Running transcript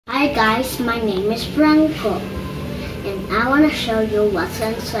Hi guys, my name is Franco and I want to show you what's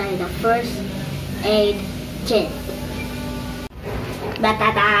inside the first aid kit.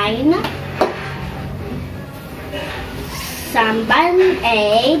 Betadine, some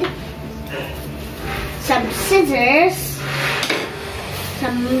band-aid, some scissors,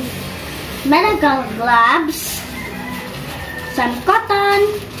 some medical gloves, some cotton,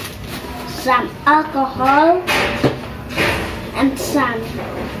 some alcohol, and some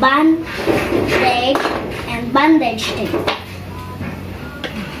bandage and bandage tape.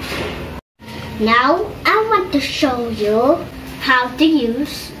 Now I want to show you how to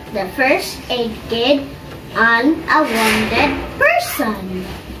use the first aid kit on a wounded person.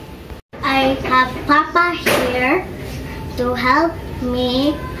 I have Papa here to help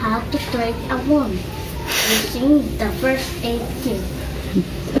me how to treat a wound using the first aid kit.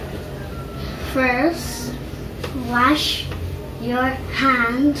 First, wash your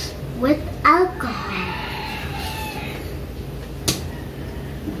hands with alcohol.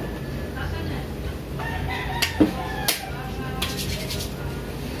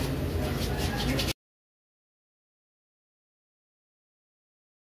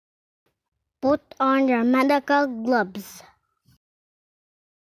 Put on your medical gloves.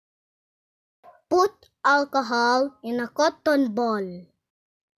 Put alcohol in a cotton ball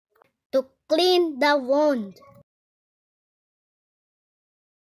to clean the wound.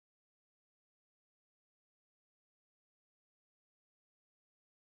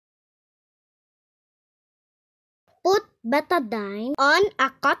 Put betadine on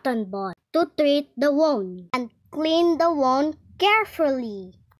a cotton ball to treat the wound and clean the wound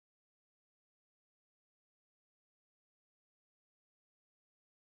carefully.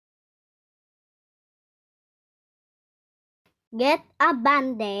 Get a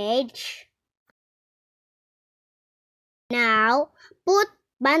bandage. Now put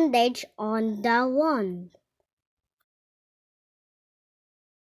bandage on the wound.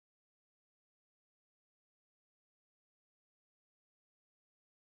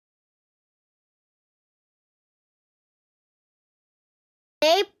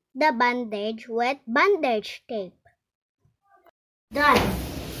 Tape the bandage with bandage tape. Done.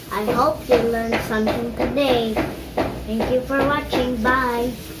 I hope you learned something today. Thank you for watching. Bye.